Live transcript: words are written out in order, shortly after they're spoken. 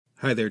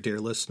Hi there, dear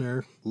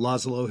listener.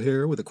 Laszlo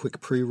here with a quick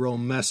pre-roll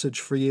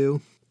message for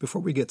you.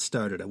 Before we get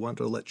started, I want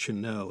to let you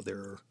know there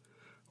are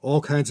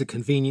all kinds of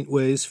convenient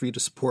ways for you to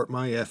support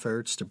my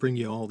efforts to bring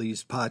you all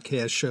these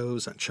podcast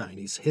shows on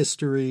Chinese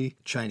history,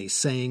 Chinese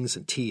sayings,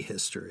 and tea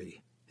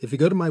history. If you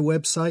go to my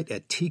website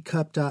at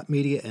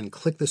teacup.media and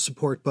click the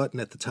support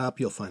button at the top,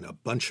 you'll find a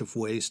bunch of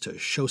ways to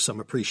show some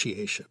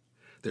appreciation.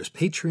 There's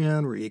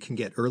Patreon, where you can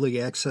get early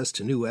access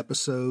to new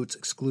episodes,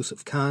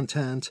 exclusive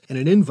content, and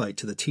an invite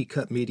to the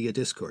Teacup Media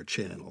Discord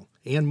channel,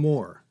 and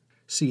more.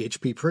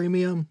 CHP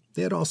Premium,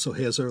 that also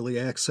has early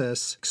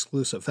access,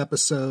 exclusive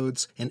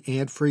episodes, and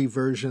ad-free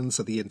versions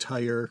of the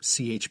entire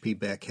CHP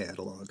back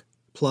catalog.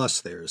 Plus,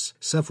 there's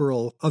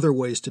several other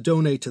ways to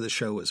donate to the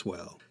show as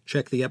well.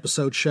 Check the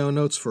episode show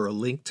notes for a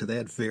link to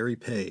that very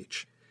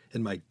page.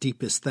 And my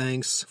deepest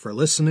thanks for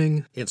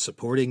listening and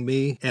supporting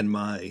me and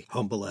my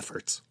humble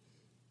efforts.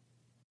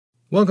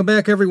 Welcome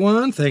back,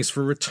 everyone. Thanks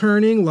for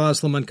returning.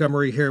 Laszlo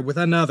Montgomery here with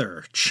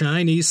another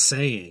Chinese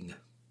saying.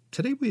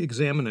 Today we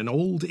examine an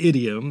old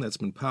idiom that's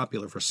been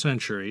popular for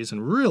centuries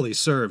and really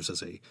serves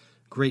as a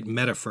great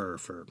metaphor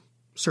for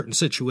certain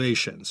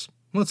situations.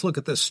 Let's look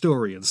at this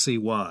story and see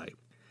why.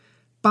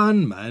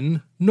 Ban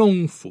men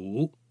nong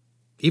fu.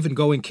 Even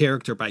going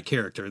character by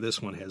character,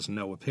 this one has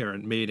no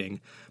apparent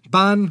meaning.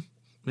 Ban,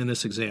 in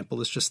this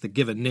example, is just the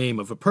given name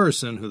of a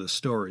person who the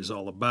story is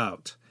all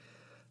about.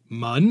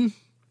 Man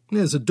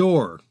is a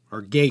door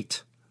or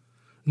gate.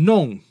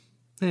 Nong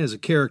is a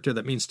character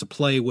that means to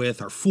play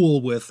with or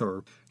fool with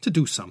or to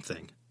do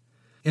something.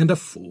 And a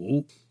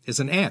fu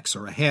is an axe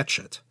or a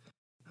hatchet.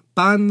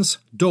 Ban's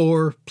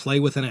door, play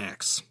with an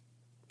axe.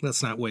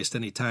 Let's not waste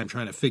any time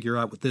trying to figure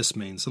out what this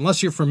means.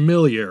 Unless you're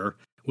familiar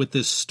with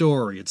this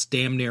story, it's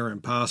damn near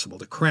impossible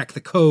to crack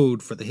the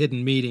code for the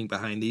hidden meaning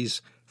behind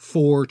these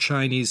four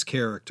Chinese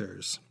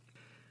characters.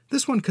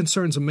 This one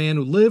concerns a man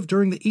who lived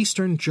during the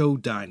Eastern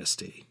Zhou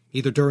dynasty,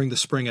 either during the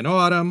spring and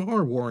autumn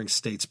or Warring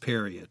States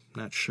period,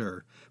 not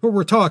sure. But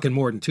we're talking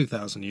more than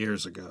 2,000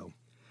 years ago.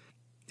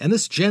 And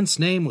this gent's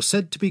name was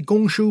said to be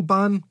Gongshu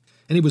Ban,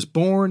 and he was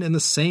born in the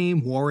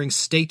same warring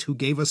state who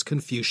gave us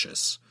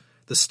Confucius,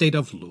 the state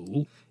of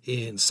Lu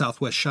in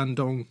southwest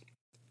Shandong.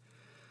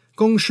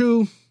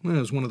 Gongshu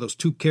was one of those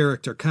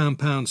two-character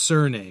compound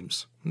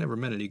surnames. I never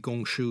met any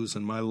Gongshus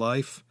in my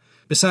life.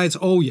 Besides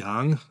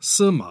Ouyang,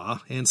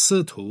 Sima, and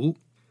Situ,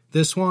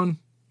 this one,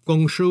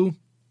 Gongshu,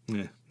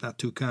 not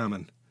too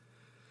common.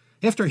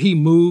 After he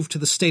moved to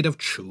the state of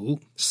Chu,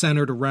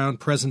 centered around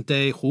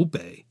present-day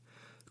Hubei,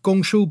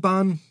 Gongshu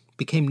Ban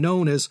became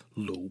known as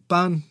Lu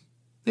Ban.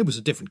 It was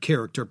a different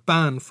character,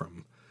 Ban,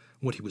 from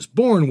what he was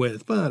born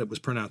with, but it was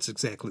pronounced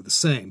exactly the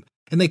same.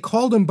 And they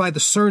called him by the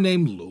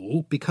surname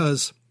Lu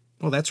because,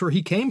 well, that's where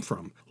he came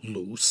from,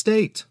 Lu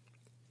State.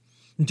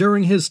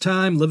 During his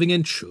time living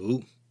in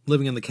Chu,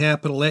 living in the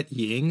capital at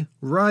Ying,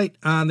 right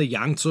on the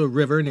Yangtze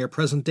River near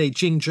present-day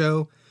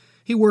Jingzhou,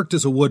 he worked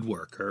as a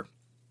woodworker.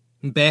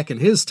 Back in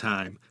his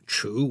time,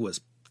 Chu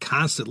was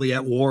constantly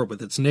at war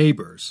with its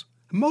neighbors,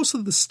 most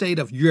of the state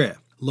of Yue,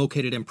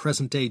 located in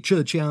present-day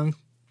Zhejiang.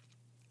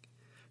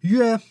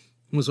 Yue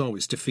was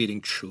always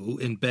defeating Chu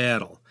in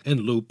battle, and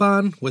Lu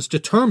Ban was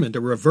determined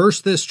to reverse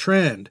this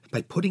trend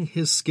by putting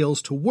his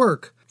skills to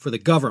work for the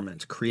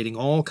government, creating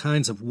all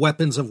kinds of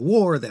weapons of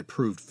war that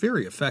proved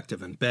very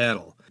effective in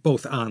battle,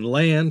 both on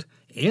land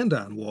and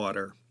on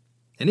water.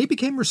 And he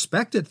became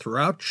respected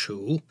throughout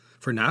Chu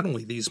for not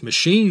only these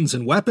machines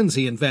and weapons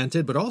he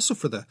invented, but also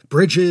for the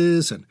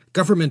bridges and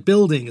government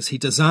buildings he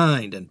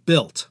designed and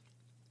built.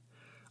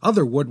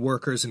 Other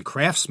woodworkers and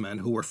craftsmen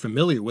who were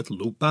familiar with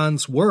Lu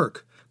Ban's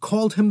work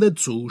called him the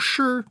Zu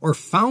Shi, or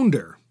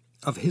founder,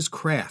 of his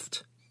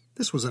craft.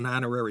 This was an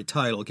honorary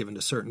title given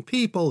to certain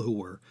people who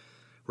were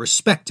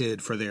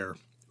respected for their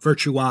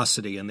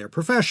virtuosity in their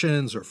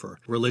professions or for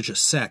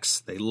religious sects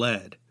they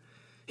led.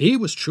 He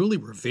was truly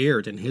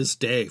revered in his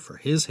day for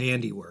his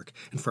handiwork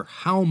and for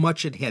how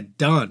much it had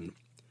done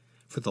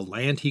for the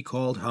land he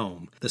called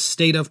home, the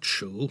state of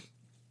Chu.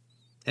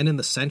 And in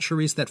the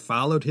centuries that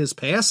followed his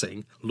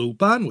passing, Lu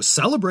Ban was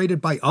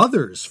celebrated by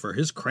others for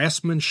his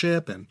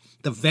craftsmanship and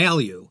the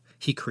value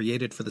he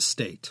created for the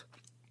state.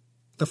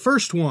 The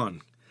first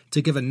one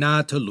to give a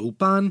nod to Lu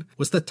Ban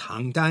was the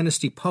Tang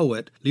Dynasty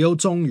poet Liu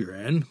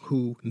Zongyuan,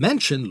 who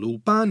mentioned Lu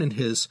Ban in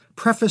his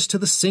preface to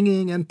the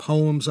singing and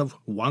poems of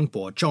Wang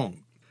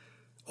Bozhong.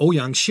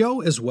 Ouyang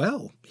Xiu as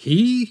well.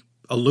 He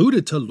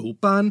alluded to Lu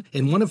Ban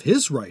in one of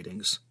his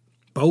writings.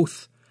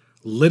 Both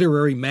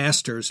literary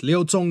masters,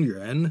 Liu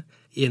Zongyuan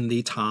in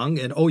the Tang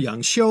and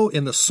Ouyang Xiu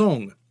in the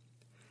Song,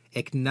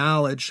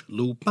 acknowledged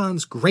Lu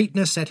Ban's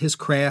greatness at his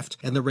craft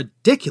and the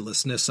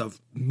ridiculousness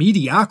of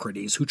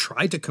mediocrities who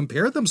tried to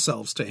compare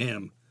themselves to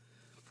him.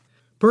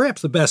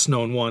 Perhaps the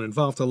best-known one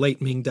involved a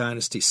late Ming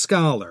Dynasty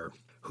scholar,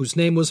 whose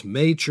name was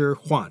Mei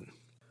Zhihuan,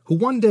 who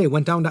one day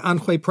went down to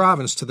Anhui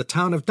Province to the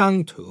town of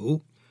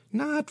Dangtu,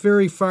 not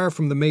very far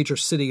from the major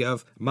city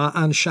of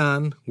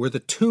Ma'anshan, where the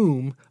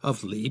tomb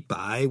of Li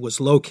Bai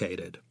was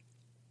located.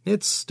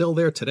 It's still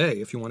there today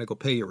if you want to go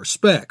pay your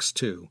respects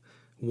to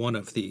one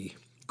of the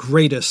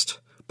greatest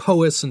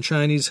poets in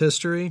Chinese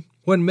history.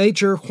 When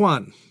Major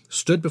Huan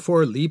stood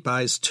before Li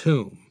Bai's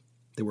tomb,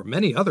 there were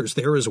many others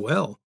there as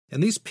well,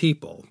 and these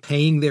people,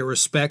 paying their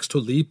respects to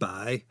Li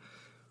Bai,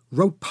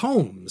 wrote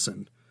poems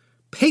and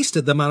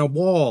pasted them on a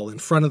wall in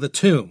front of the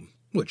tomb,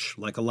 which,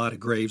 like a lot of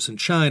graves in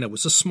China,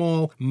 was a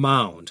small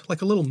mound,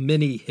 like a little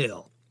mini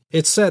hill.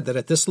 It's said that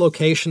at this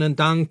location in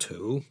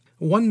Dangtu,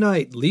 one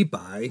night Li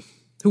Bai,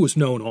 who was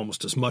known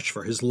almost as much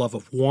for his love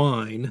of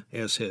wine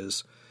as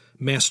his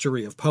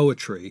mastery of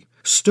poetry,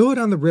 stood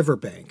on the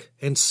riverbank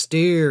and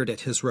stared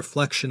at his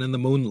reflection in the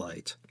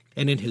moonlight,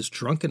 and in his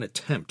drunken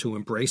attempt to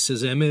embrace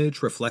his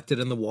image reflected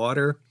in the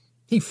water,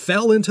 he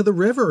fell into the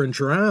river and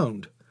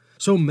drowned.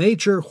 So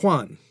Major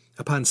Huan,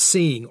 upon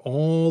seeing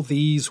all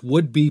these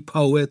would-be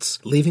poets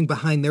leaving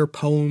behind their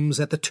poems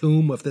at the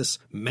tomb of this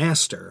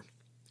master,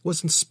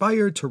 was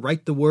inspired to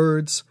write the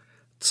words,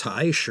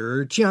 才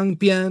是江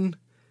边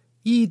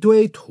一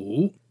堆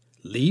土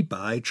李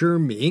白之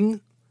名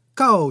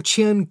告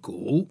千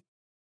古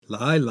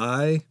来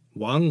来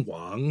往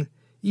往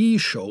一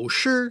首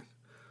诗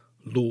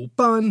鲁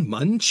班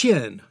门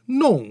前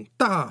弄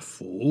大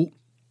斧.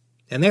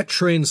 And that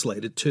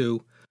translated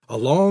to,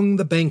 along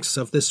the banks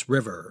of this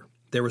river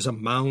there is a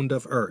mound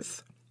of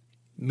earth,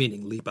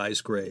 meaning Li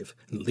Bai's grave.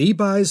 Li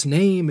Bai's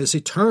name is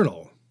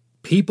eternal.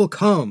 People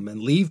come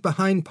and leave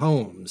behind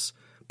poems,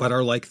 but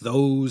are like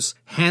those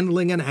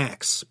handling an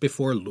axe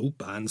before Lu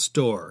Ban's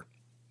door.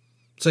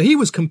 So he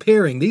was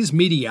comparing these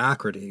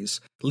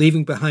mediocrities,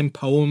 leaving behind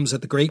poems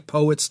at the great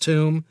poet's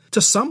tomb, to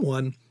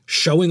someone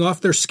showing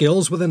off their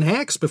skills with an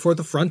axe before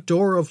the front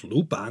door of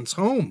Lu Ban's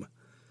home.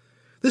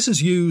 This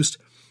is used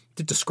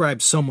to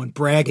describe someone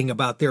bragging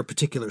about their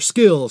particular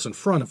skills in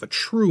front of a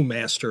true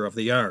master of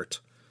the art.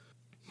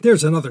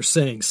 There's another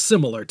saying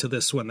similar to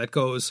this one that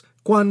goes,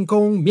 关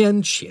公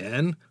面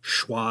前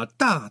耍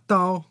大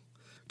刀,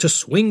 to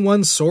swing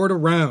one's sword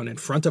around in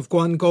front of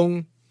Guan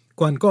Gong.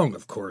 Guan Gong,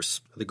 of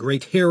course, the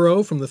great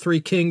hero from the Three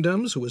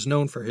Kingdoms, who was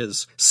known for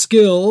his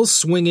skills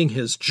swinging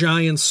his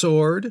giant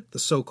sword, the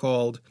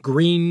so-called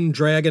green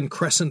dragon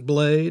crescent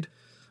blade.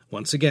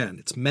 Once again,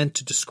 it's meant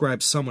to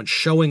describe someone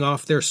showing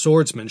off their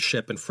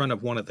swordsmanship in front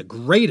of one of the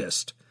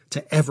greatest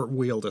to ever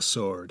wield a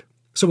sword.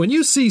 So when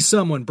you see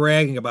someone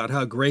bragging about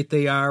how great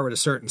they are at a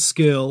certain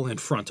skill in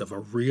front of a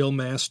real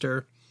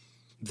master,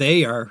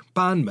 they are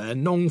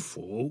banmen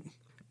nongfu.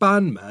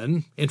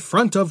 Banmen in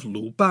front of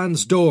Lu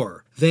Ban's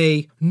door.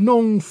 They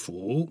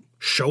nongfu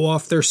show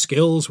off their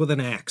skills with an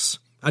axe.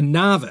 A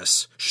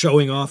novice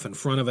showing off in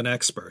front of an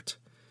expert.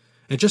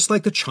 And just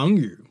like the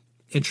Chengyu,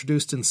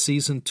 introduced in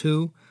Season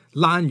 2,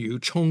 Lan Yu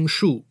Chong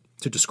Shu,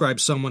 to describe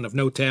someone of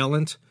no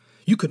talent,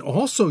 you can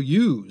also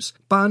use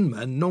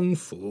banmen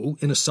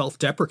nongfu in a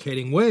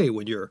self-deprecating way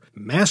when you're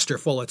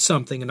masterful at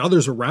something and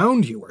others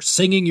around you are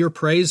singing your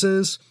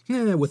praises.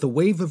 With a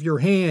wave of your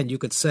hand, you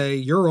could say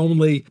you're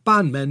only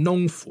banmen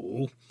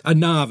nongfu, a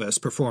novice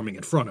performing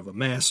in front of a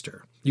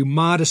master. You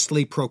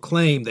modestly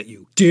proclaim that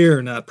you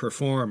dare not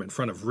perform in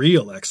front of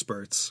real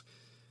experts.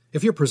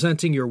 If you're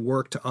presenting your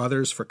work to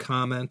others for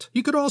comment,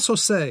 you could also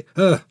say,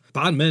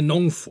 banmen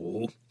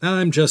nongfu.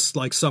 I'm just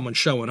like someone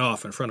showing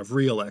off in front of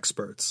real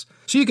experts.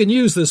 So you can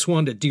use this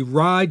one to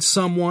deride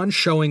someone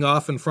showing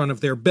off in front of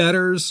their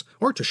betters,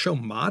 or to show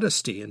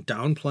modesty in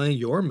downplaying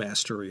your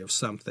mastery of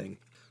something.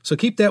 So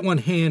keep that one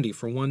handy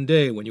for one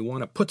day when you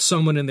want to put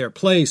someone in their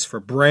place for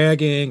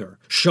bragging or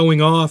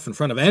showing off in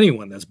front of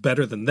anyone that's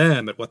better than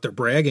them at what they're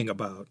bragging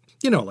about.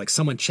 You know, like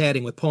someone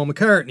chatting with Paul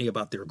McCartney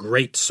about their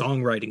great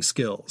songwriting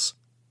skills.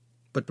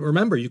 But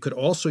remember, you could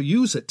also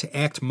use it to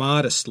act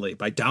modestly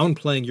by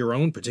downplaying your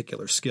own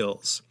particular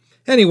skills.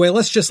 Anyway,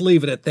 let's just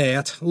leave it at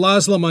that.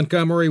 Laszlo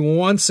Montgomery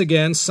once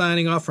again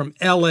signing off from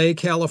L.A.,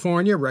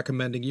 California,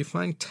 recommending you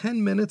find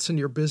 10 minutes in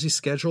your busy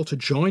schedule to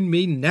join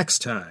me next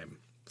time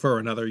for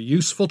another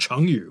useful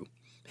Chengyu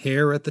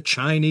here at the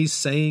Chinese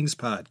Sayings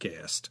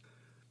Podcast.